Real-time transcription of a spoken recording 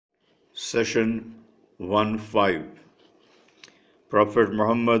Session 1-5. Prophet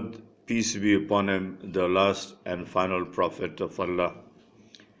Muhammad, peace be upon him, the last and final prophet of Allah,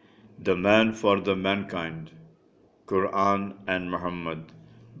 the man for the mankind, Quran and Muhammad,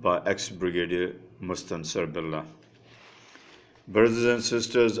 by ex-brigadier Mustansir Billah. Brothers and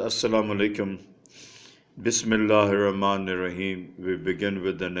sisters, Assalamu alaikum. Bismillahir-Rahmanir-Rahim. We begin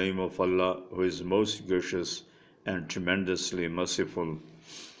with the name of Allah, who is most gracious and tremendously merciful.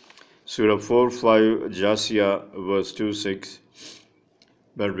 Surah 4-5, Jasiyah, verse 2-6.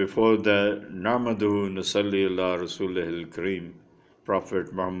 But before that, Namaduhu Nusalli Allah Rasulihil Kareem,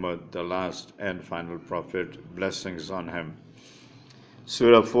 Prophet Muhammad, the last and final prophet, blessings on him.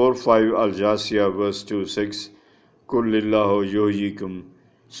 Surah 4-5, Al-Jasiyah, verse 2-6. Kullillahu yuhyikum,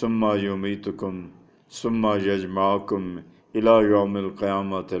 summa yumitukum, summa yajma'akum, ila yawmil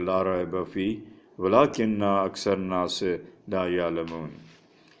qiyamati la rayba fi, walakinna aksar nasi la ya'lamun.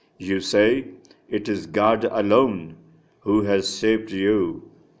 You say, it is God alone who has shaped you,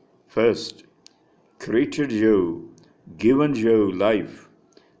 first created you, given you life,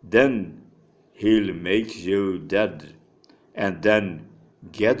 then he'll make you dead, and then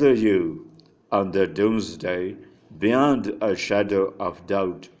gather you on the doomsday beyond a shadow of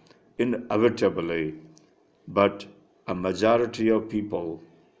doubt, inevitably. But a majority of people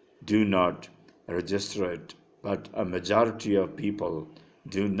do not register it.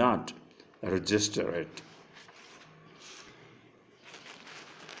 Do not register it.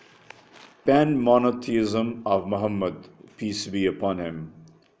 Pan-monotheism of Muhammad, peace be upon him.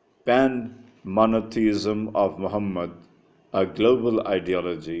 Pan-monotheism of Muhammad, a global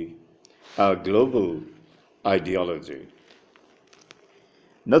ideology.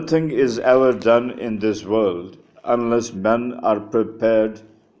 Nothing is ever done in this world unless men are prepared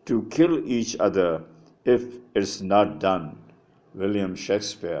to kill each other if it's not done. William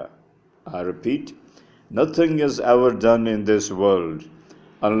Shakespeare. I repeat, nothing is ever done in this world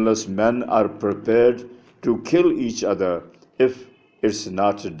unless men are prepared to kill each other if it's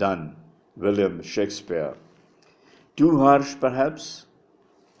not done. William Shakespeare. Too harsh, perhaps?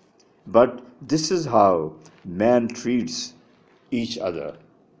 But this is how man treats each other.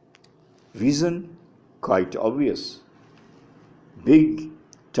 Reason? Quite obvious. Big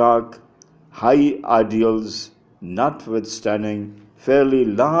talk, high ideals, notwithstanding, fairly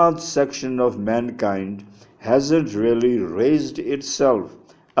large section of mankind hasn't really raised itself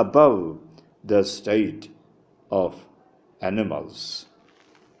above the state of animals.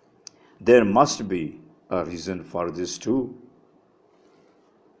 There must be a reason for this too.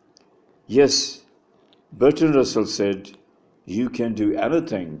 Yes, Bertrand Russell said, you can do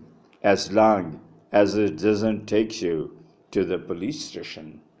anything as long as it doesn't take you to the police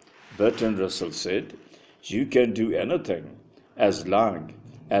station. Bertrand Russell said, you can do anything as long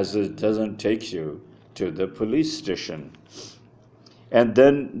as it doesn't take you to the police station. And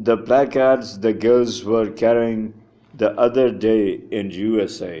then the placards the girls were carrying the other day in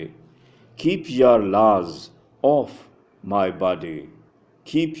USA. Keep your laws off my body.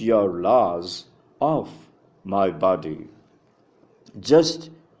 Keep your laws off my body.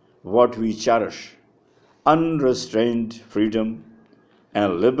 Just what we cherish, unrestrained freedom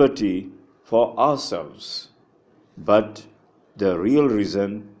and liberty for ourselves. But the real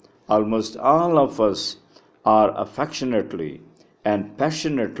reason almost all of us are affectionately and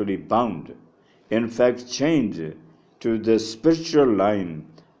passionately bound, in fact chained to the spiritual line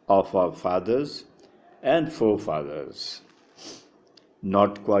of our fathers and forefathers.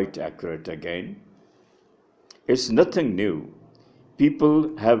 Not quite accurate again. It's nothing new.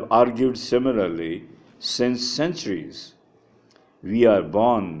 People have argued similarly since centuries. We were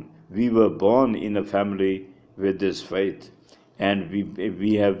born in a family with this faith, and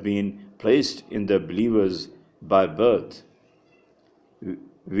we have been placed in the believers by birth.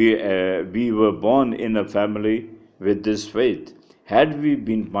 We were born in a family with this faith. Had we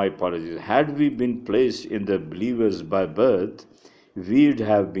been placed in the believers by birth, we'd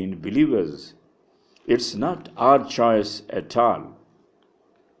have been believers. It's not our choice at all.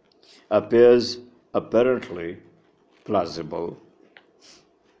 Appears apparently plausible,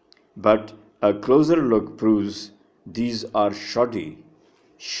 but a closer look proves these are shoddy,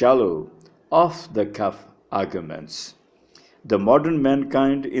 shallow, off-the-cuff arguments. The modern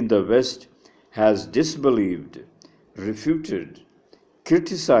mankind in the West has disbelieved, refuted,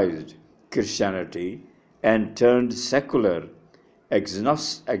 criticized Christianity, and turned secular,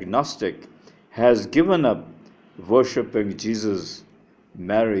 agnostic, has given up worshipping Jesus,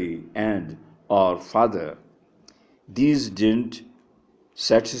 Mary, and our Father. These didn't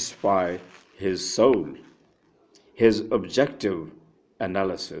satisfy his soul. His objective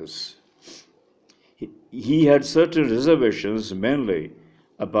analysis. He had certain reservations, mainly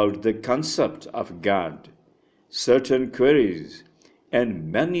about the concept of God, certain queries,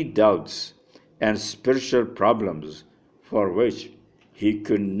 and many doubts and spiritual problems for which he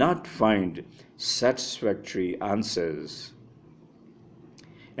could not find satisfactory answers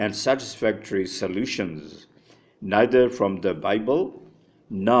and satisfactory solutions, neither from the Bible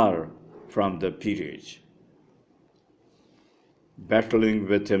nor from the peerage. Battling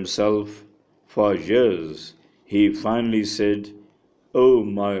with himself for years, he finally said, "Oh,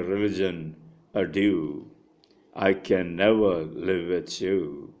 my religion, adieu. I can never live with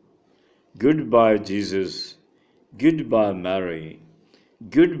you. Goodbye, Jesus. Goodbye, Mary.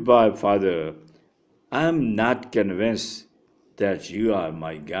 Goodbye, Father. I am not convinced that you are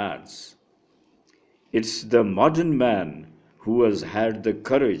my gods." It's the modern man who has had the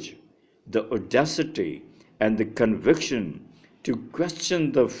courage, the audacity, and the conviction to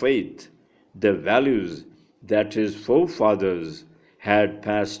question the faith, the values that his forefathers had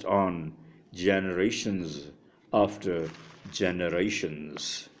passed on generations after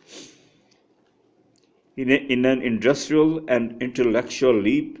generations. In an industrial and intellectual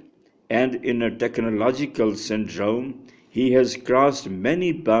leap and in a technological syndrome, he has crossed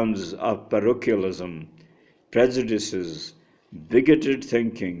many bounds of parochialism, prejudices, bigoted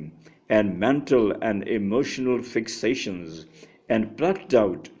thinking, and mental and emotional fixations, and plucked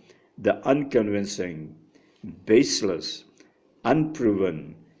out the unconvincing, baseless,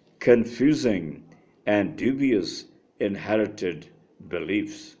 unproven, confusing, and dubious inherited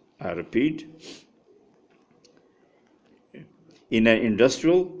beliefs. I repeat, in an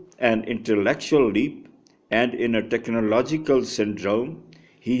industrial and intellectual leap and in a technological syndrome,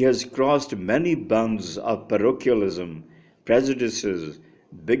 he has crossed many bounds of parochialism, prejudices,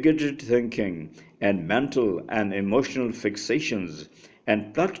 bigoted thinking, and mental and emotional fixations,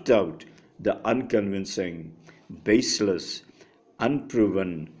 and plucked out the unconvincing, baseless,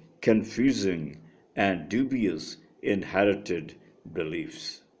 unproven, confusing, and dubious inherited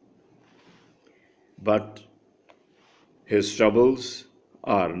beliefs. But his troubles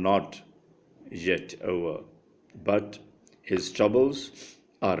are not yet over. But his troubles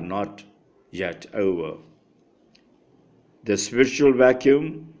are not yet over. The spiritual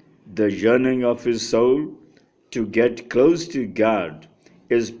vacuum, the yearning of his soul to get close to God,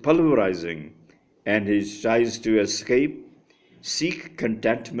 is pulverizing, and he tries to escape, seek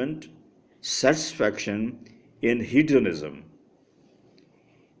contentment, satisfaction in hedonism.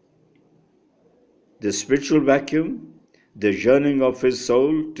 The spiritual vacuum, the yearning of his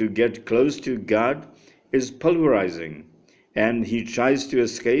soul to get close to God, is pulverizing, and he tries to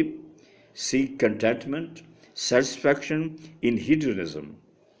escape, seek contentment, satisfaction in hedonism.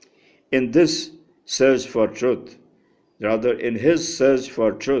 In this search for truth, in his search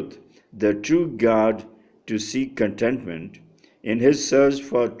for truth, the true God to seek contentment, in his search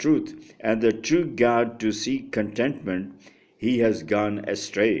for truth and the true God to seek contentment, he has gone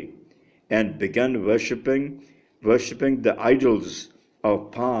astray and begun worshipping the idols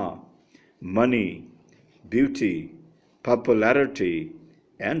of power, money, beauty, popularity,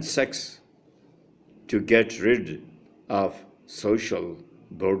 and sex to get rid of social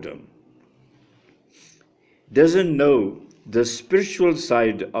boredom. Doesn't know the spiritual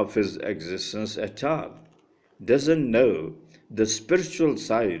side of his existence at all. Doesn't know the spiritual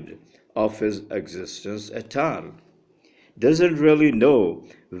side of his existence at all. Doesn't really know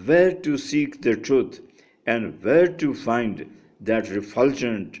where to seek the truth and where to find that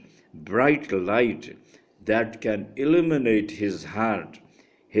refulgent, bright light that can illuminate his heart,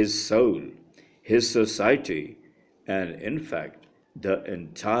 his soul, his society, and in fact, the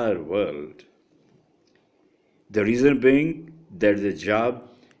entire world. The reason being that the job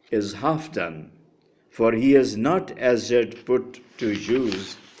is half done, for he has not as yet put to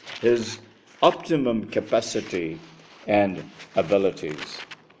use his optimum capacity and abilities.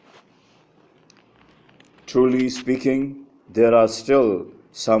 Truly speaking, there are still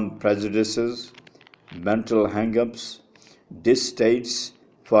some prejudices, mental hang-ups, distastes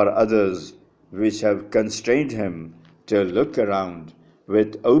for others which have constrained him to look around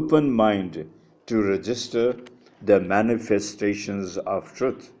with open mind to register the manifestations of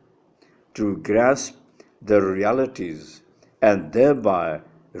truth, to grasp the realities and thereby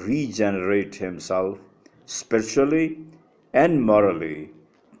regenerate himself spiritually and morally,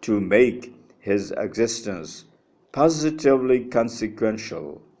 to make his existence positively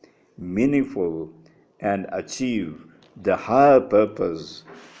consequential, meaningful, and achieve the higher purpose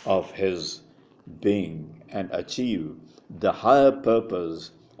of his being, the higher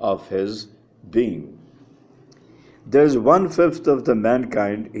purpose of his being. There's one-fifth of the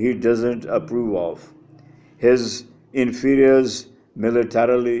mankind he doesn't approve of. His inferiors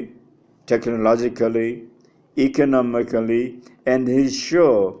militarily, technologically, economically, and he's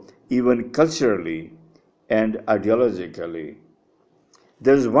sure even culturally and ideologically.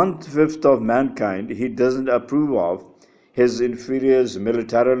 There's one-fifth of mankind he doesn't approve of, his inferiors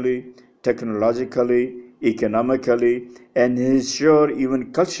militarily, technologically, economically, and he's sure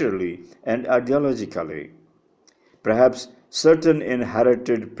even culturally and ideologically. Perhaps certain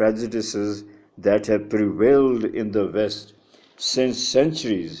inherited prejudices that have prevailed in the West since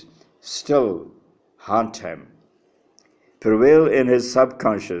centuries still haunt him, prevail in his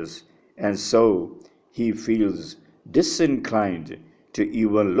subconscious, and so he feels disinclined to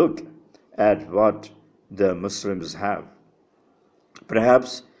even look at what the Muslims have.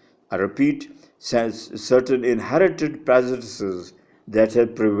 Perhaps, I repeat, certain inherited prejudices that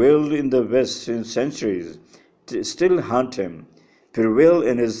have prevailed in the West since centuries still haunt him, prevail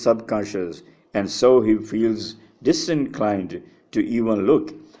in his subconscious, and so he feels disinclined to even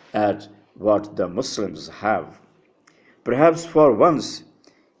look at what the Muslims have. Perhaps for once,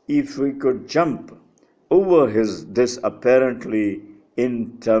 if we could jump over this apparently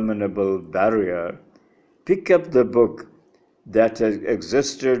interminable barrier, pick up the book that has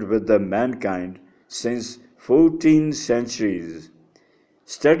existed with the mankind since 14 centuries,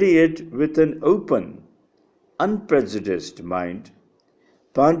 study it with an open, unprejudiced mind,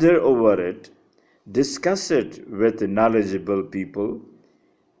 ponder over it, discuss it with knowledgeable people,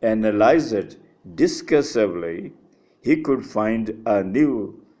 analyze it discursively, he could find a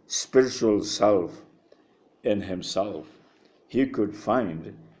new spiritual self in himself. He could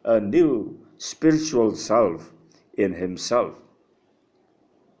find a new spiritual self in himself.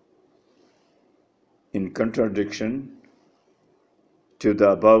 In contradiction to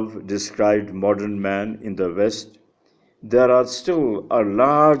the above described modern man in the West, there are still a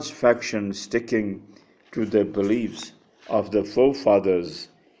large faction sticking to the beliefs of the forefathers,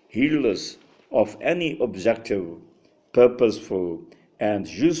 heedless of any objective, purposeful, and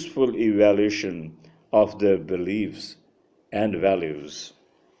useful evaluation of their beliefs and values.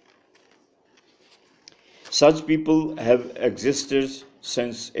 Such people have existed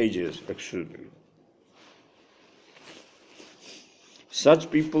since ages,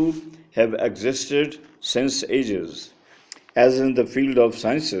 Such people have existed since ages. As in the field of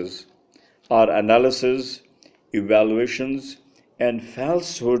sciences, our analysis, evaluations, and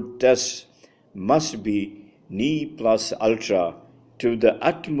falsehood tests must be ne plus ultra to the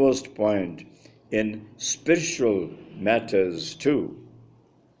utmost point in spiritual matters too.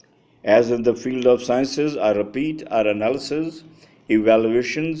 As in the field of sciences, I repeat, our analysis,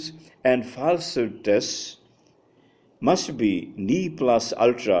 evaluations, and falsehood tests must be ne plus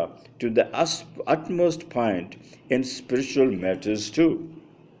ultra to the utmost point in spiritual matters too.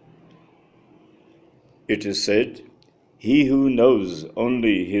 It is said, he who knows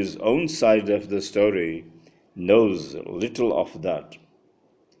only his own side of the story knows little of that.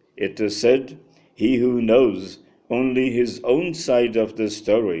 It is said, he who knows only his own side of the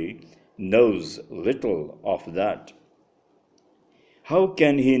story knows little of that. How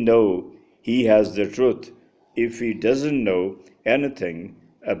can he know he has the truth if he doesn't know anything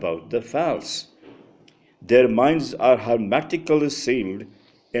about the false? Their minds are hermetically sealed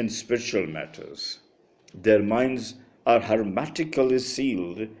in spiritual matters. Their minds are hermetically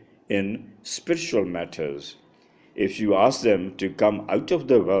sealed in spiritual matters. If you ask them to come out of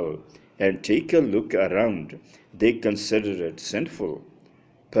the well and take a look around, they consider it sinful,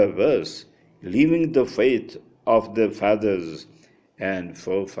 perverse, leaving the faith of their fathers and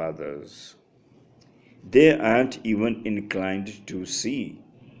forefathers. They aren't even inclined to see.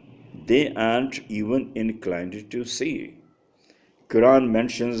 They aren't even inclined to see. Quran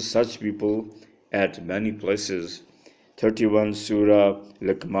mentions such people at many places. 31 Surah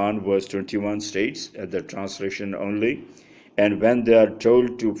Luqman verse 21 states, at the translation only, and when they are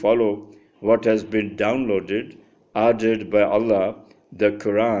told to follow what has been downloaded, added by Allah, the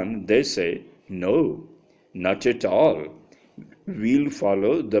Quran, they say, no, not at all. We'll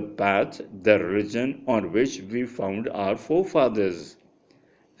follow the path, the religion on which we found our forefathers.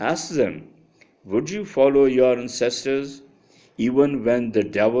 Ask them, would you follow your ancestors even when the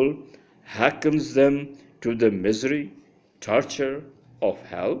devil hardens them to the misery, torture of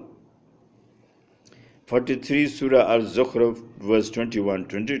hell? 43 Surah Al-Zukhruf verse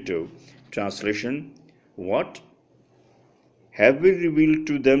 21-22. Translation, what? Have we revealed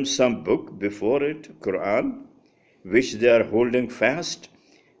to them some book before it, Quran, which they are holding fast,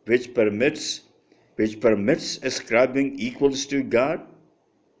 which permits ascribing equals to God?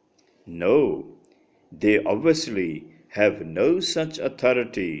 No, They obviously have no such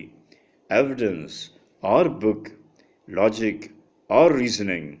authority, evidence, or book, logic, or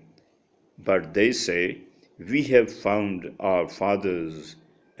reasoning, but they say, we have found our fathers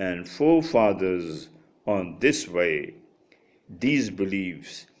and forefathers on this way, these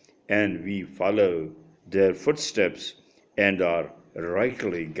beliefs, and we follow their footsteps and are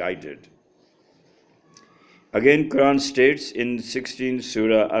rightly guided. Again, Quran states in 16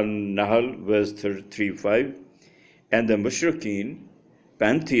 Surah An-Nahl, verse 35, and the mushrikeen,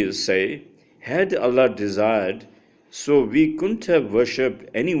 pantheists say, had Allah desired, so we couldn't have worshipped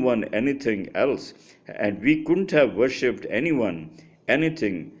anyone anything else, and we couldn't have worshipped anyone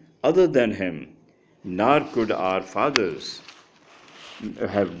anything other than Him, nor could our fathers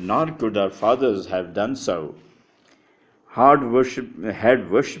have done so. Had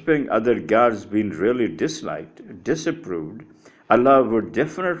worshipping other gods been really disliked, disapproved, Allah would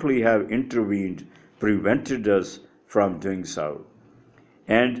definitely have intervened, prevented us from doing so.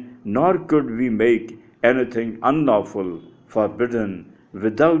 And nor could we make anything unlawful, forbidden,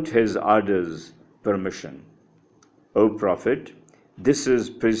 without His orders, permission. O Prophet, this is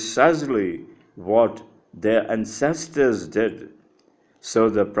precisely what their ancestors did. So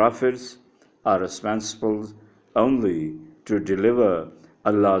the prophets are responsible only to deliver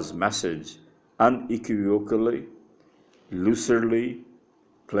Allah's message unequivocally, lucidly,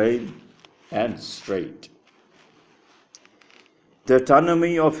 plain, and straight. The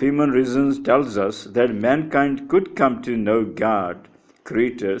autonomy of human reason tells us that mankind could come to know God,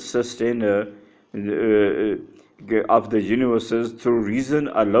 creator, sustainer of the universes through reason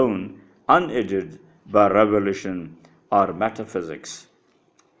alone, unaided by revelation or metaphysics.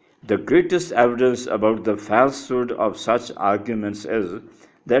 The greatest evidence about the falsehood of such arguments is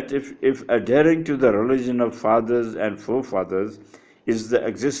that if adhering to the religion of fathers and forefathers is the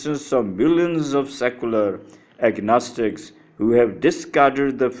existence of millions of secular agnostics who have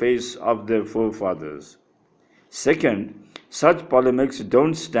discarded the faith of their forefathers. Second, such polemics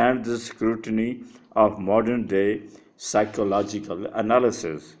don't stand the scrutiny of modern-day psychological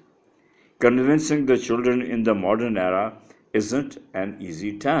analysis. Convincing the children in the modern era isn't an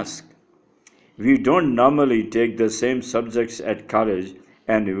easy task. We don't normally take the same subjects at college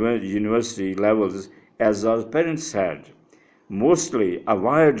and university levels as our parents had. Mostly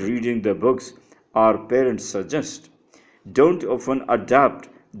avoid reading the books our parents suggest. Don't often adopt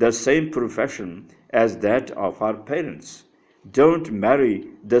the same profession as that of our parents. Don't marry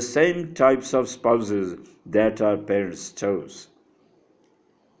the same types of spouses that our parents chose.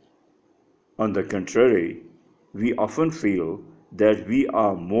 On the contrary, we often feel that we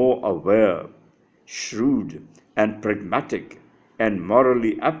are more aware, shrewd, and pragmatic, and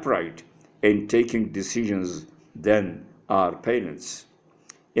morally upright in taking decisions than our parents.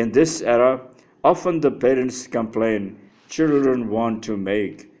 In this era, often the parents complain children want to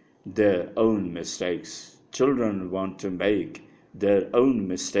make their own mistakes. Children want to make their own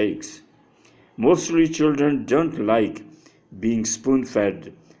mistakes. Mostly children don't like being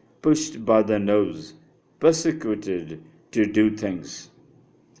spoon-fed, pushed by the nose, persecuted to do things.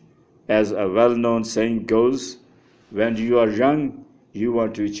 As a well-known saying goes, when you are young, you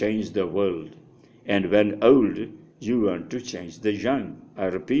want to change the world. And when old, you want to change the young. I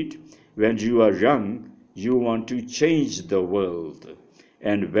repeat, when you are young, you want to change the world.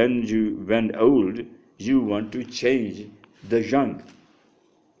 And when old, you want to change the young.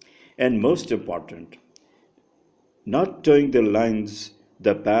 And most important, not towing the lines,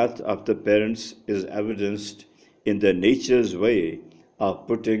 the path of the parents is evidenced in the nature's way of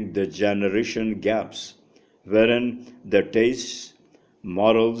putting the generation gaps, wherein the tastes,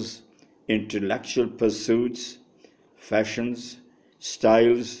 morals, intellectual pursuits, fashions,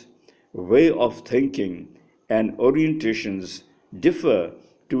 styles, way of thinking, and orientations differ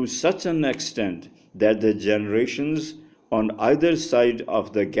to such an extent that the generations on either side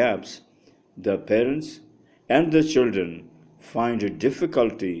of the gaps, the parents and the children, find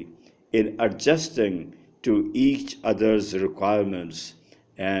difficulty in adjusting to each other's requirements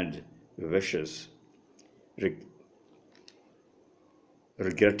and wishes.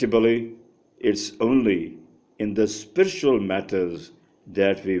 Regrettably, it's only in the spiritual matters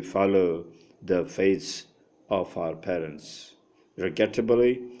that we follow the faiths of our parents.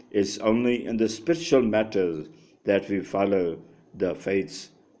 Regrettably, it's only in the spiritual matters that we follow the faiths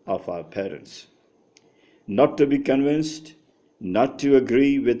of our parents. Not to be convinced, not to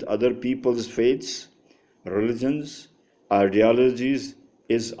agree with other people's faiths, religions, ideologies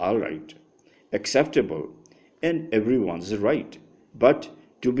is all right, acceptable, and everyone's right. But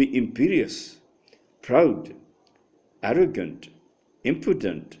to be imperious, proud, arrogant,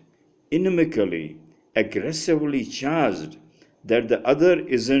 impudent, inimically, aggressively charged that the other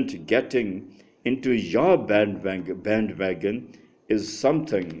isn't getting into your bandwagon is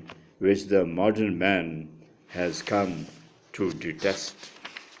something which the modern man has come to detest.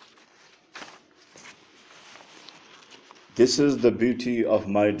 This is the beauty of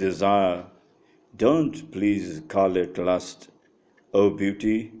my desire. Don't please call it lust. O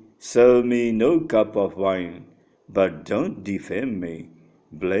beauty, serve me no cup of wine, but don't defame me,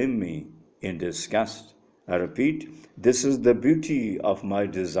 blame me in disgust. I repeat, this is the beauty of my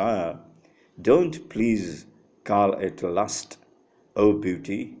desire. Don't please call it lust. O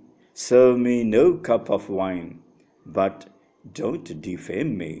beauty, serve me no cup of wine, but don't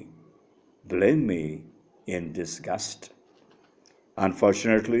defame me, blame me in disgust.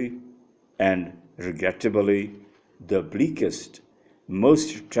 Unfortunately and regrettably, the bleakest,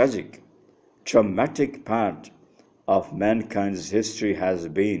 most tragic, traumatic part of mankind's history has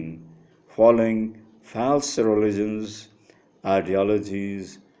been following false religions,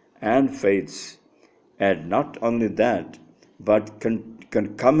 ideologies, and faiths, and not only that, but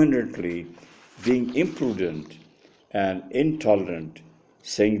concomitantly being imprudent and intolerant,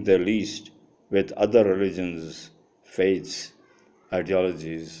 saying the least, with other religions, faiths,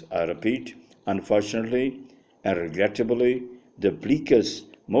 ideologies. I repeat, unfortunately and regrettably, the bleakest,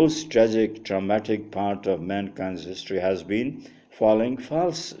 most tragic, traumatic part of mankind's history has been following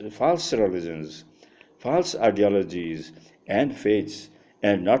false religions, false ideologies, and faiths,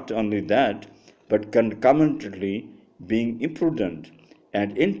 and not only that, but concomitantly being imprudent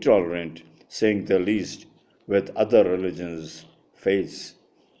and intolerant, saying the least, with other religions, faiths,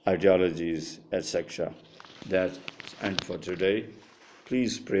 ideologies, etc. That's and for today.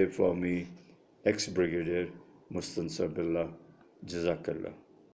 Please pray for me, ex-Brigadier Mustansir Billah. Jazakallah.